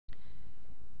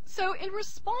So in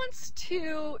response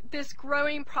to this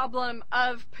growing problem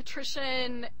of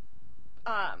patrician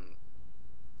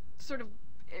sort of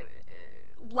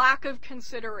lack of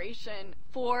consideration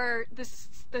for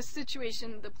the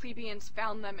situation the plebeians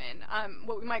found them in,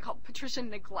 what we might call patrician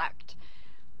neglect,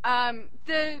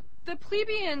 the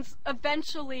plebeians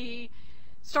eventually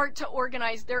start to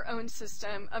organize their own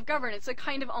system of governance, a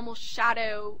kind of almost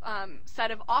shadow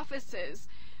set of offices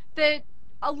that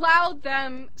allowed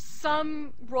them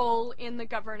some role in the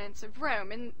governance of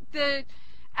Rome. And the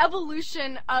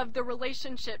evolution of the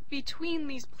relationship between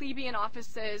these plebeian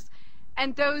offices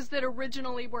and those that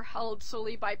originally were held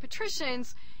solely by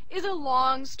patricians is a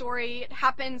long story. It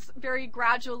happens very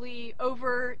gradually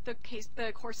over the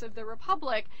course of the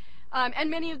Republic,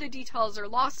 and many of the details are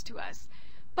lost to us.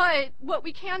 But what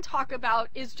we can talk about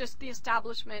is just the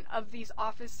establishment of these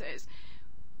offices.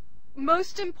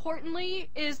 Most importantly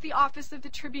is the office of the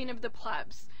Tribune of the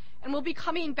Plebs, and we'll be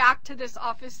coming back to this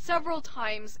office several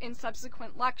times in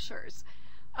subsequent lectures.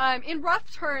 In rough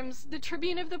terms, the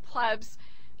Tribune of the Plebs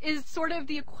is sort of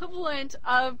the equivalent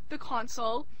of the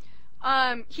consul.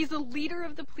 He's the leader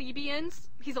of the plebeians.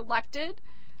 He's elected.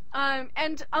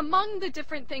 And among the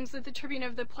different things that the Tribune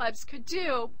of the Plebs could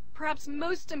do, perhaps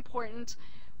most important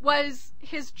was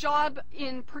his job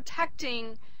in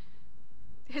protecting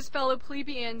his fellow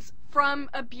plebeians from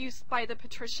abuse by the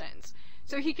patricians.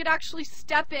 So he could actually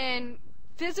step in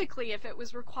physically if it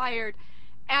was required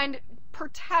and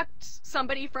protect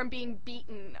somebody from being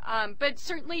beaten. But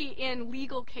certainly in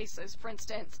legal cases, for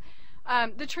instance,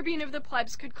 the Tribune of the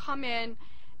Plebs could come in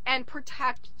and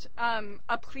protect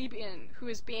a plebeian who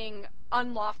is being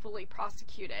unlawfully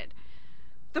prosecuted.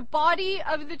 The body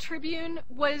of the Tribune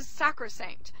was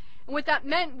sacrosanct. And what that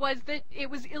meant was that it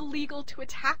was illegal to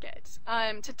attack it,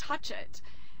 to touch it.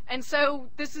 And so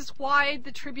this is why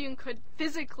the Tribune could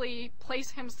physically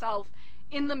place himself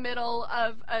in the middle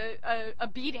of a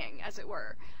beating, as it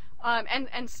were,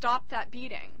 and stop that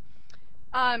beating.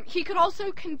 He could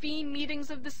also convene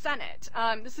meetings of the Senate.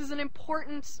 This is an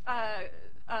important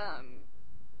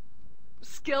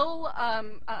skill,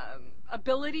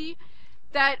 ability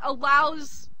that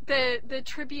allows the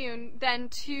Tribune then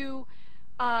to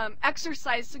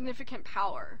exercise significant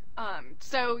power.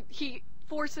 So he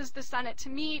forces the Senate to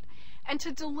meet and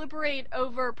to deliberate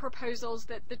over proposals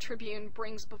that the Tribune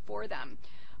brings before them.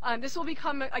 This will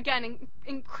become, again,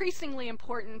 increasingly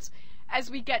important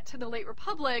as we get to the late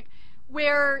Republic,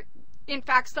 where, in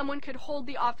fact, someone could hold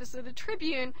the office of the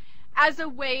Tribune as a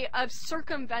way of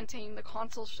circumventing the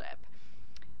consulship.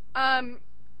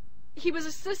 He was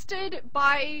assisted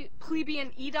by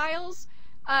plebeian aediles.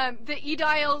 The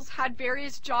aediles had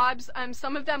various jobs.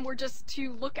 Some of them were just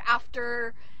to look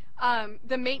after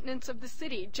the maintenance of the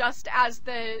city, just as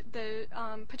the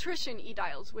patrician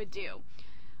aediles would do.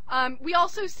 We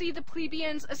also see the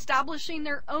plebeians establishing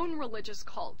their own religious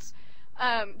cults.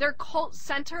 Their cult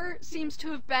center seems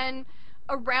to have been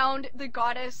around the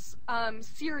goddess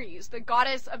Ceres, the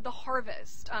goddess of the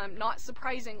harvest, not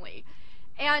surprisingly.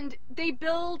 And they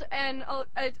build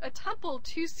a temple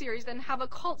to Ceres and have a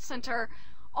cult center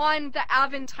on the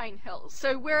Aventine Hill.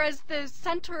 So whereas the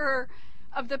center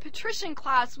of the patrician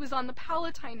class was on the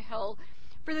Palatine Hill,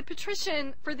 for the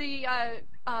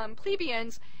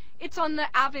plebeians, it's on the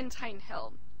Aventine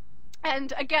Hill.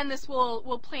 And again, this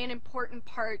will play an important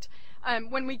part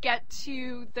when we get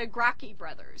to the Gracchi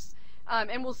brothers.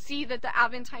 And we'll see that the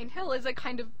Aventine Hill is a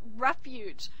kind of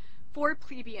refuge for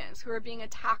plebeians who are being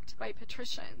attacked by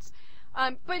patricians.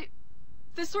 But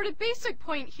the sort of basic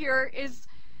point here is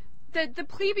that the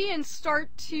plebeians start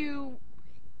to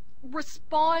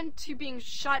respond to being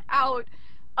shut out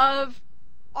of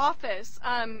office,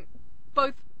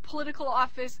 both political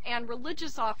office and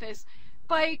religious office,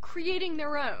 by creating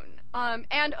their own.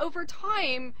 And over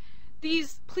time,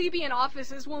 these plebeian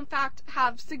offices will in fact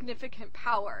have significant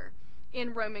power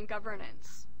in Roman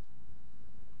governance.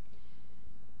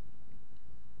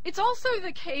 It's also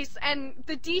the case, and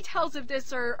the details of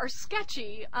this are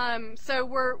sketchy, so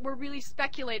we're really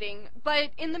speculating,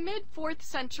 but in the mid-4th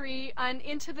century and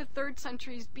into the 3rd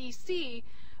centuries BC,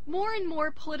 more and more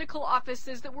political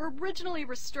offices that were originally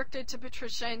restricted to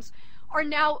patricians are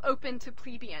now open to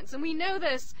plebeians. And we know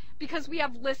this because we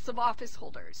have lists of office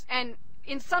holders. And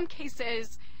in some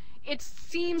cases, it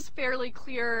seems fairly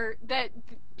clear that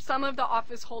some of the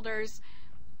office holders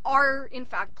are, in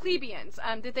fact, plebeians,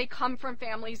 that they come from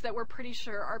families that we're pretty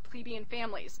sure are plebeian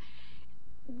families.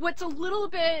 What's a little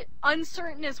bit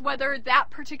uncertain is whether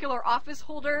that particular office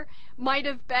holder might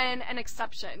have been an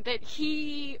exception, that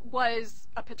he was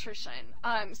a patrician.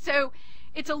 So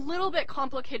it's a little bit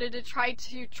complicated to try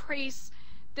to trace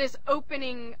this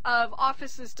opening of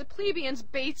offices to plebeians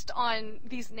based on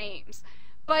these names.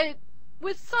 But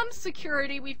with some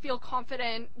security, we feel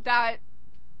confident that,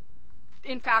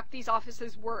 in fact, these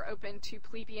offices were open to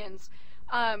plebeians,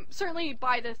 certainly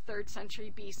by the 3rd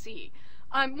century BC.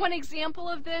 One example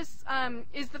of this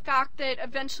is the fact that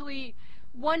eventually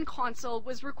one consul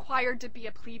was required to be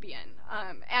a plebeian,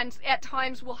 and at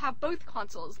times we'll have both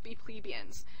consuls be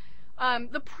plebeians.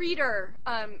 The praetor,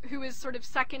 who is sort of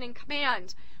second in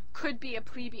command, could be a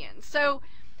plebeian. So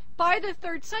by the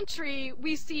 3rd century,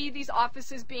 we see these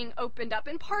offices being opened up,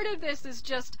 and part of this is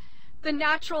just the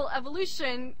natural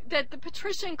evolution that the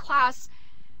patrician class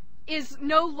is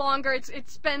no longer,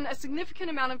 it's been a significant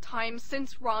amount of time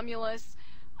since Romulus,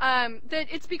 that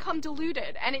it's become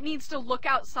diluted, and it needs to look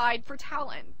outside for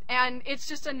talent. And it's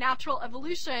just a natural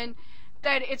evolution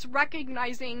that it's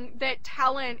recognizing that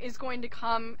talent is going to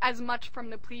come as much from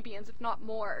the plebeians, if not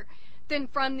more, than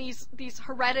from these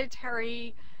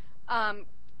hereditary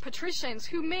patricians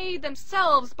who may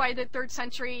themselves, by the 3rd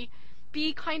century,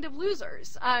 be kind of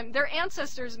losers. Their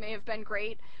ancestors may have been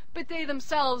great, but they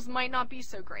themselves might not be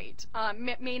so great,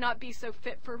 may not be so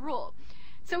fit for rule.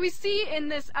 So we see in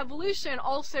this evolution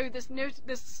also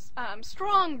this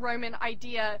strong Roman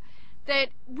idea that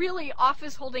really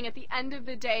office holding at the end of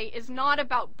the day is not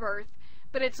about birth,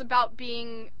 but it's about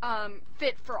being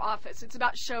fit for office. It's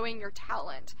about showing your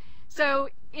talent. So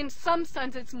in some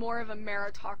sense, it's more of a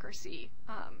meritocracy.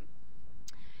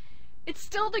 It's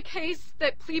still the case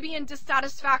that plebeian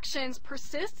dissatisfactions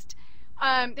persist.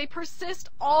 They persist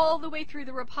all the way through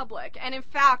the Republic. And in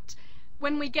fact,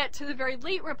 when we get to the very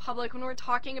late Republic, when we're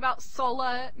talking about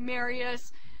Sulla,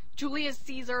 Marius, Julius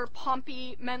Caesar,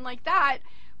 Pompey, men like that,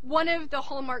 one of the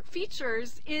hallmark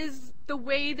features is the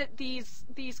way that these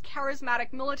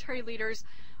charismatic military leaders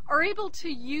are able to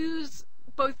use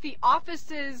both the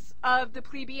offices of the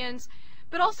plebeians,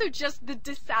 but also just the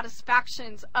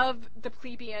dissatisfactions of the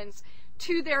plebeians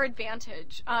to their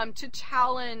advantage, to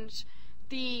challenge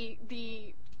the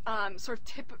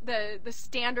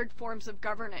standard forms of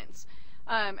governance.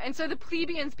 And so the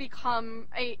plebeians become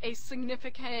a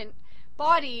significant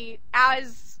body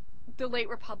as the late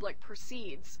Republic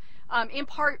proceeds, in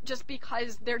part just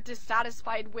because they're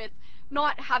dissatisfied with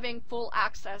not having full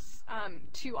access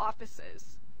to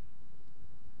offices.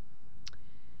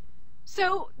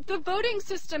 So the voting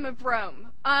system of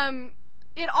Rome,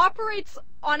 it operates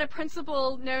on a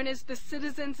principle known as the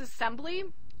Citizens' Assembly,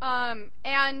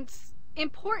 and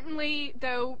importantly,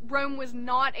 though, Rome was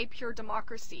not a pure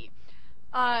democracy.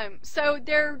 So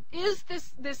there is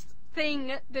this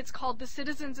thing that's called the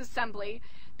Citizens' Assembly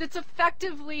that's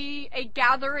effectively a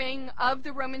gathering of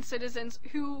the Roman citizens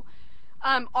who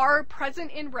are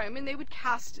present in Rome, and they would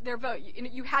cast their vote.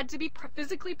 You had to be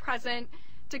physically present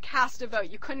to cast a vote.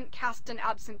 You couldn't cast an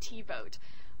absentee vote.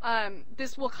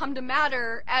 This will come to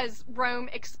matter as Rome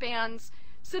expands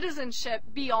citizenship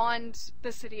beyond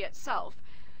the city itself.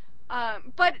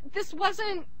 But this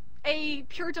wasn't a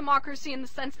pure democracy in the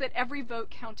sense that every vote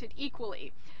counted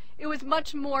equally. It was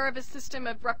much more of a system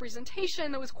of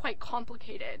representation that was quite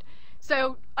complicated.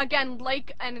 So again,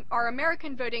 like our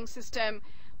American voting system,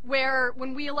 where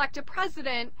when we elect a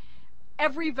president,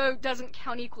 every vote doesn't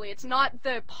count equally. It's not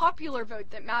the popular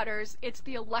vote that matters, it's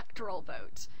the electoral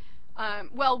vote.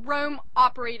 Well, Rome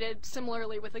operated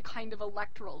similarly with a kind of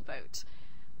electoral vote.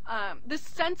 The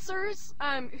censors,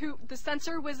 the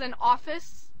censor was an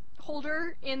office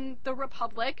holder in the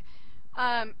Republic,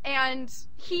 and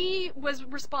he was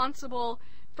responsible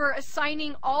for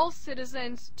assigning all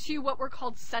citizens to what were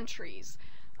called centuries.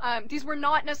 These were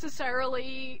not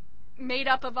necessarily made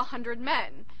up of 100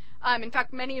 men. In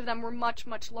fact, many of them were much,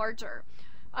 much larger.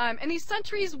 And these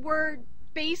centuries were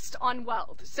based on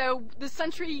wealth. So the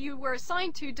century you were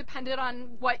assigned to depended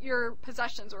on what your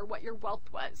possessions or what your wealth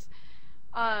was.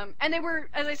 And they were,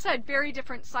 as I said, very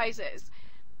different sizes.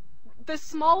 The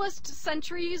smallest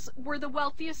centuries were the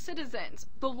wealthiest citizens.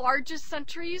 The largest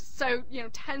centuries, so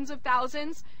tens of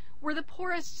thousands, were the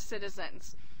poorest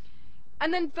citizens.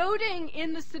 And then voting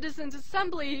in the Citizens'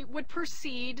 Assembly would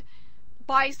proceed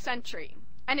by century.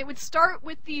 And it would start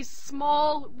with these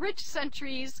small, rich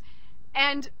centuries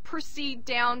and proceed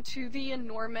down to the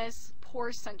enormous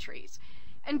poor centuries.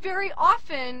 And very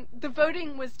often, the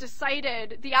voting was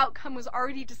decided, the outcome was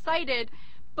already decided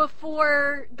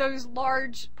before those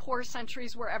large poor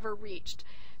centuries were ever reached.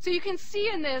 So you can see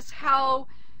in this how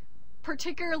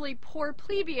particularly poor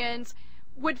plebeians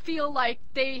would feel like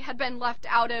they had been left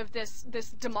out of this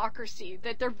democracy,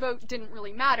 that their vote didn't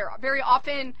really matter. Very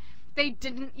often, they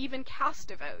didn't even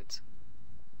cast a vote.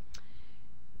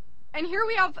 And here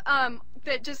we have,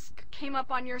 that just came up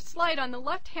on your slide on the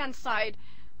left-hand side,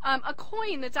 a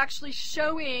coin that's actually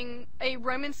showing a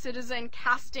Roman citizen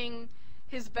casting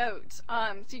his vote.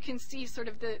 So you can see sort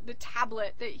of the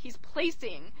tablet that he's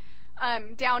placing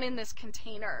down in this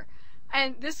container.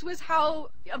 And this was how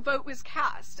a vote was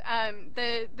cast.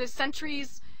 The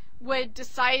sentries would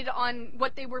decide on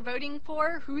what they were voting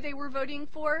for, who they were voting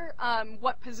for,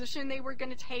 what position they were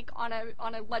going to take on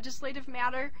a legislative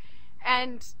matter,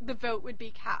 and the vote would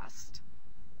be cast.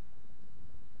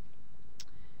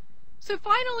 So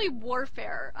finally,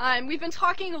 warfare. We've been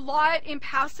talking a lot in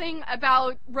passing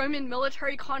about Roman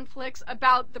military conflicts,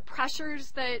 about the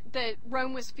pressures that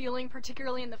Rome was feeling,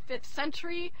 particularly in the 5th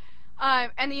century,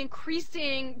 and the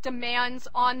increasing demands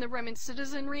on the Roman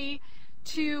citizenry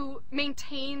to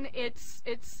maintain its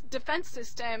defense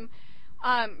system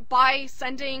by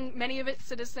sending many of its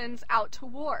citizens out to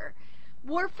war.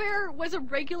 Warfare was a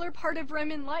regular part of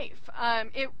Roman life.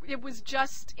 It was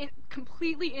just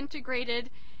completely integrated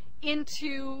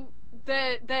into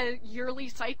the yearly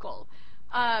cycle.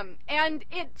 And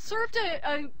it served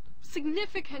a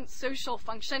significant social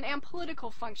function and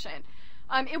political function.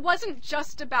 It wasn't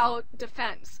just about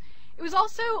defense. It was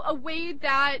also a way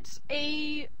that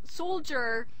a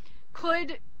soldier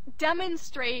could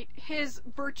demonstrate his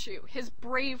virtue, his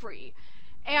bravery.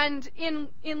 And in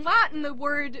Latin, the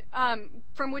word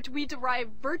from which we derive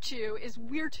virtue is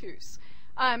virtus.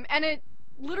 And it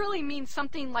literally means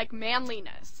something like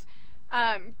manliness.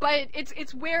 But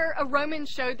it's where a Roman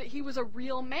showed that he was a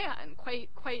real man, quite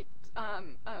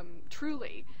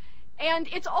truly. And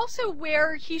it's also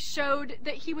where he showed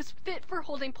that he was fit for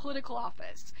holding political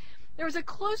office. There was a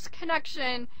close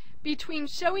connection between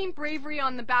showing bravery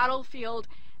on the battlefield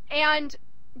and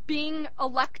being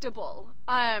electable.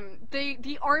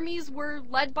 The armies were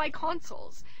led by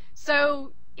consuls.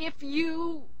 So if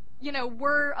you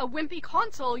were a wimpy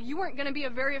consul, you weren't going to be a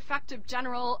very effective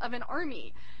general of an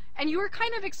army. And you were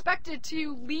kind of expected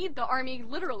to lead the army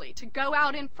literally, to go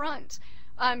out in front,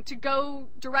 to go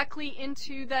directly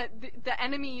into the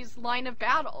enemy's line of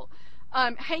battle.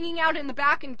 Hanging out in the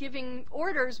back and giving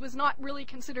orders was not really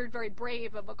considered very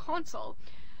brave of a consul.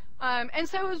 And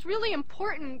so it was really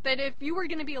important that if you were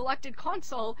going to be elected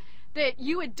consul, that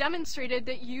you had demonstrated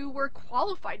that you were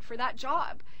qualified for that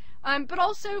job. But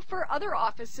also for other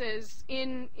offices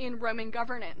in Roman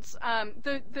governance.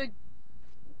 The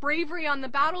bravery on the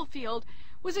battlefield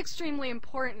was extremely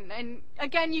important. And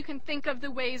again, you can think of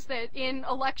the ways that in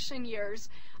election years,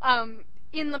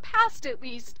 in the past at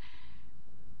least,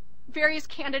 various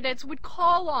candidates would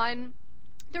call on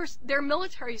their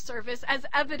military service as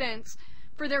evidence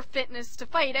for their fitness to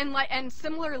fight. And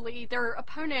similarly, their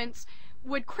opponents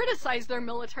would criticize their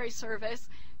military service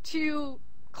to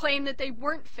claim that they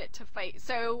weren't fit to fight.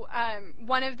 So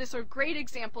one of the sort of great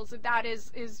examples of that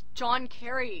is John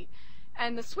Kerry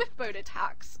and the Swift boat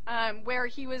attacks, where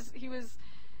he was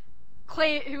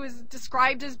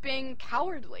described as being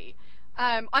cowardly.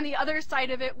 On the other side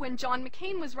of it, when John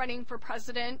McCain was running for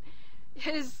president,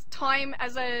 his time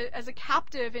as a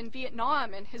captive in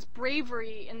Vietnam and his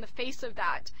bravery in the face of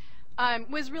that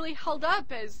was really held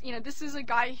up as, this is a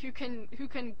guy who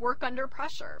can work under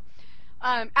pressure.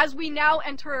 As we now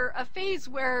enter a phase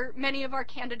where many of our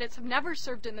candidates have never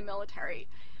served in the military,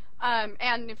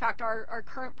 and in fact our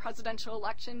current presidential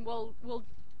election will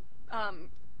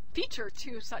feature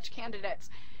 2 such candidates,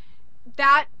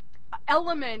 that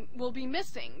element will be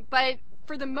missing. But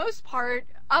for the most part,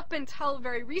 up until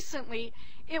very recently,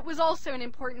 it was also an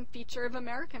important feature of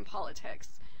American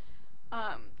politics.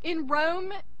 In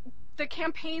Rome, the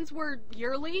campaigns were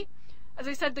yearly. As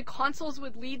I said, the consuls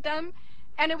would lead them,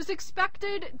 and it was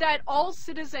expected that all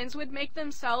citizens would make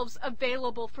themselves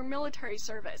available for military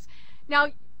service. Now,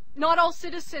 not all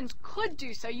citizens could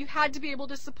do so. You had to be able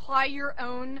to supply your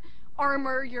own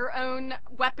armor, your own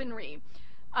weaponry.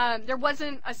 There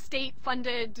wasn't a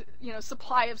state-funded,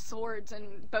 supply of swords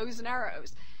and bows and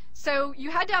arrows. So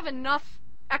you had to have enough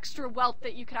extra wealth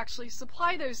that you could actually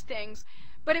supply those things.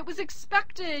 But it was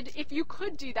expected, if you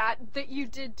could do that, that you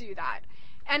did do that.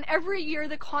 And every year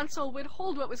the consul would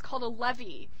hold what was called a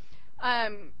levy,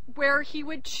 where he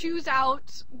would choose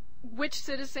out which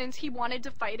citizens he wanted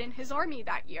to fight in his army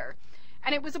that year.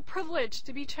 And it was a privilege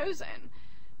to be chosen.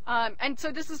 And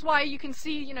so this is why you can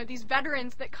see, these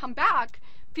veterans that come back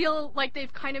feel like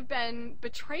they've kind of been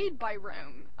betrayed by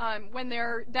Rome when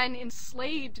they're then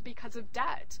enslaved because of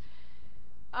debt.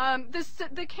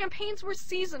 The campaigns were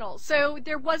seasonal, so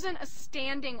there wasn't a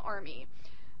standing army.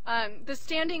 The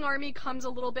standing army comes a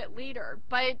little bit later,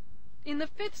 but in the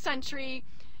 5th century,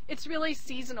 it's really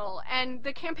seasonal, and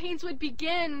the campaigns would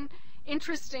begin,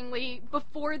 interestingly,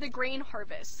 before the grain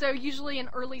harvest, so usually in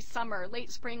early summer,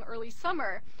 late spring, early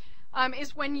summer.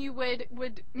 is when you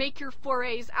would make your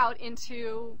forays out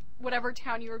into whatever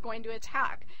town you were going to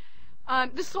attack.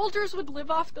 The soldiers would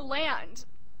live off the land,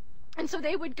 and so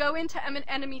they would go into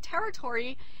enemy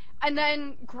territory and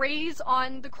then graze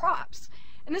on the crops.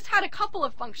 And this had a couple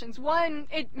of functions. One,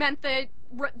 it meant that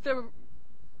the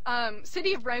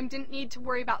city of Rome didn't need to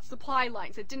worry about supply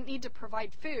lines. It didn't need to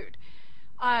provide food.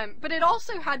 But it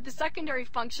also had the secondary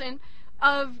function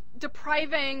of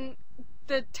depriving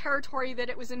the territory that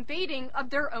it was invading of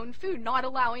their own food, not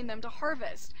allowing them to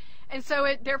harvest. And so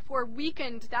it therefore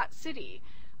weakened that city.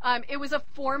 It was a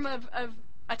form of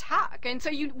attack. And so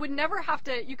you would never have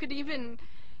to, you could even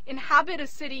inhabit a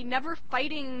city never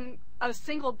fighting a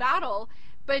single battle,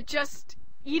 but just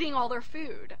eating all their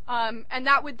food. And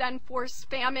that would then force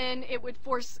famine. It would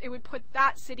put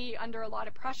that city under a lot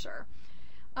of pressure.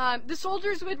 The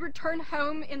soldiers would return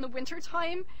home in the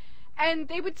wintertime, and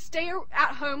they would stay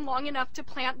at home long enough to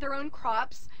plant their own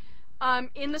crops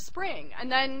in the spring,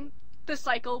 and then the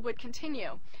cycle would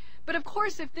continue. But of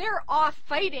course, if they're off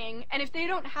fighting, and if they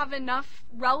don't have enough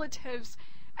relatives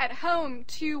at home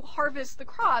to harvest the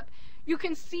crop, you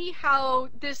can see how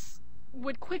this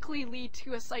would quickly lead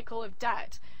to a cycle of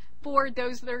debt for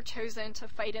those that are chosen to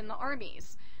fight in the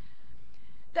armies.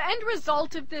 The end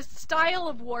result of this style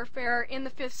of warfare in the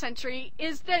 5th century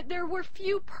is that there were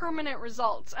few permanent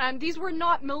results. These were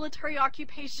not military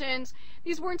occupations.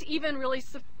 These weren't even really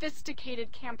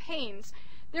sophisticated campaigns.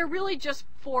 They're really just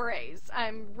forays,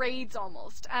 raids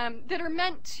almost, that are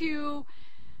meant to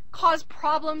cause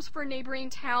problems for neighboring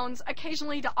towns,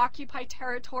 occasionally to occupy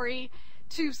territory,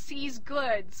 to seize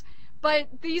goods.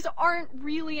 But these aren't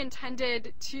really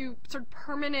intended to sort of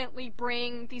permanently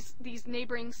bring these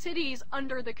neighboring cities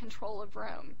under the control of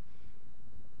Rome.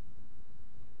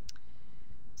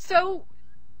 So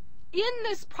in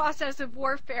this process of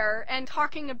warfare and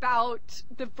talking about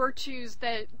the virtues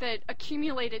that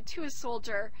accumulated to a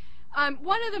soldier,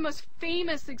 one of the most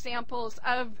famous examples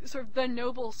of sort of the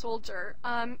noble soldier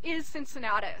is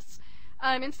Cincinnatus.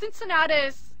 And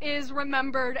Cincinnatus is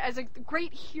remembered as a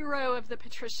great hero of the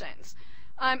patricians,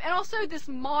 and also this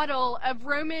model of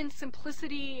Roman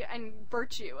simplicity and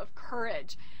virtue, of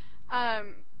courage.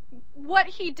 What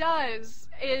he does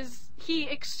is he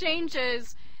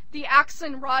exchanges the axe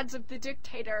and rods of the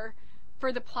dictator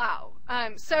for the plow.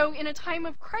 So in a time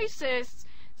of crisis,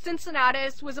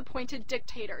 Cincinnatus was appointed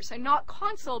dictator, so not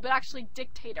consul, but actually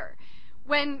dictator,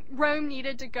 when Rome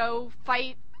needed to go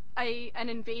fight an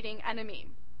invading enemy.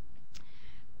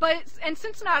 And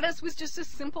Cincinnatus was just a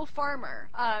simple farmer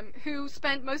who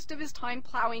spent most of his time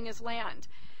plowing his land.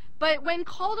 But when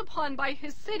called upon by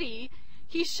his city,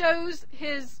 he shows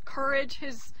his courage,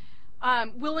 his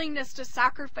willingness to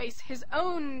sacrifice his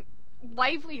own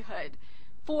livelihood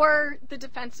for the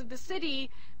defense of the city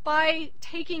by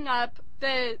taking up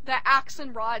the axe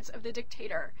and rods of the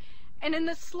dictator. And in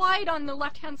the slide on the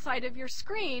left-hand side of your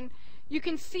screen, you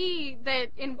can see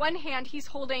that in one hand he's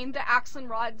holding the axe and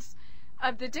rods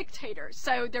of the dictator.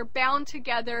 So they're bound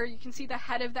together. You can see the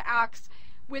head of the axe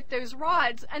with those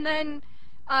rods. And then,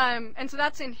 and so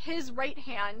that's in his right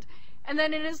hand. And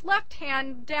then in his left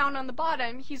hand, down on the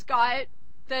bottom, he's got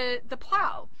the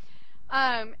plow.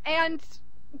 And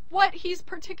what he's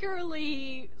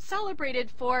particularly celebrated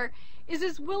for is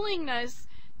his willingness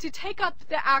to take up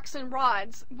the axe and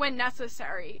rods when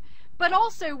necessary, but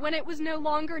also when it was no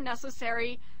longer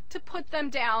necessary to put them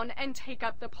down and take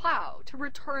up the plow, to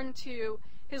return to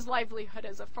his livelihood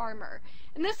as a farmer.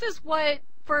 And this is what,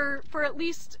 for at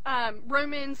least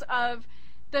Romans of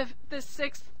the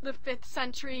 6th, the 5th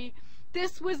century,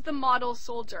 this was the model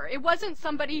soldier. It wasn't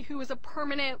somebody who was a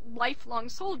permanent, lifelong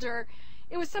soldier.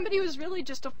 It was somebody who was really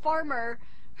just a farmer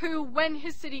who, when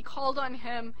his city called on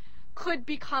him, could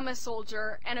become a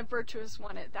soldier, and a virtuous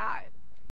one at that.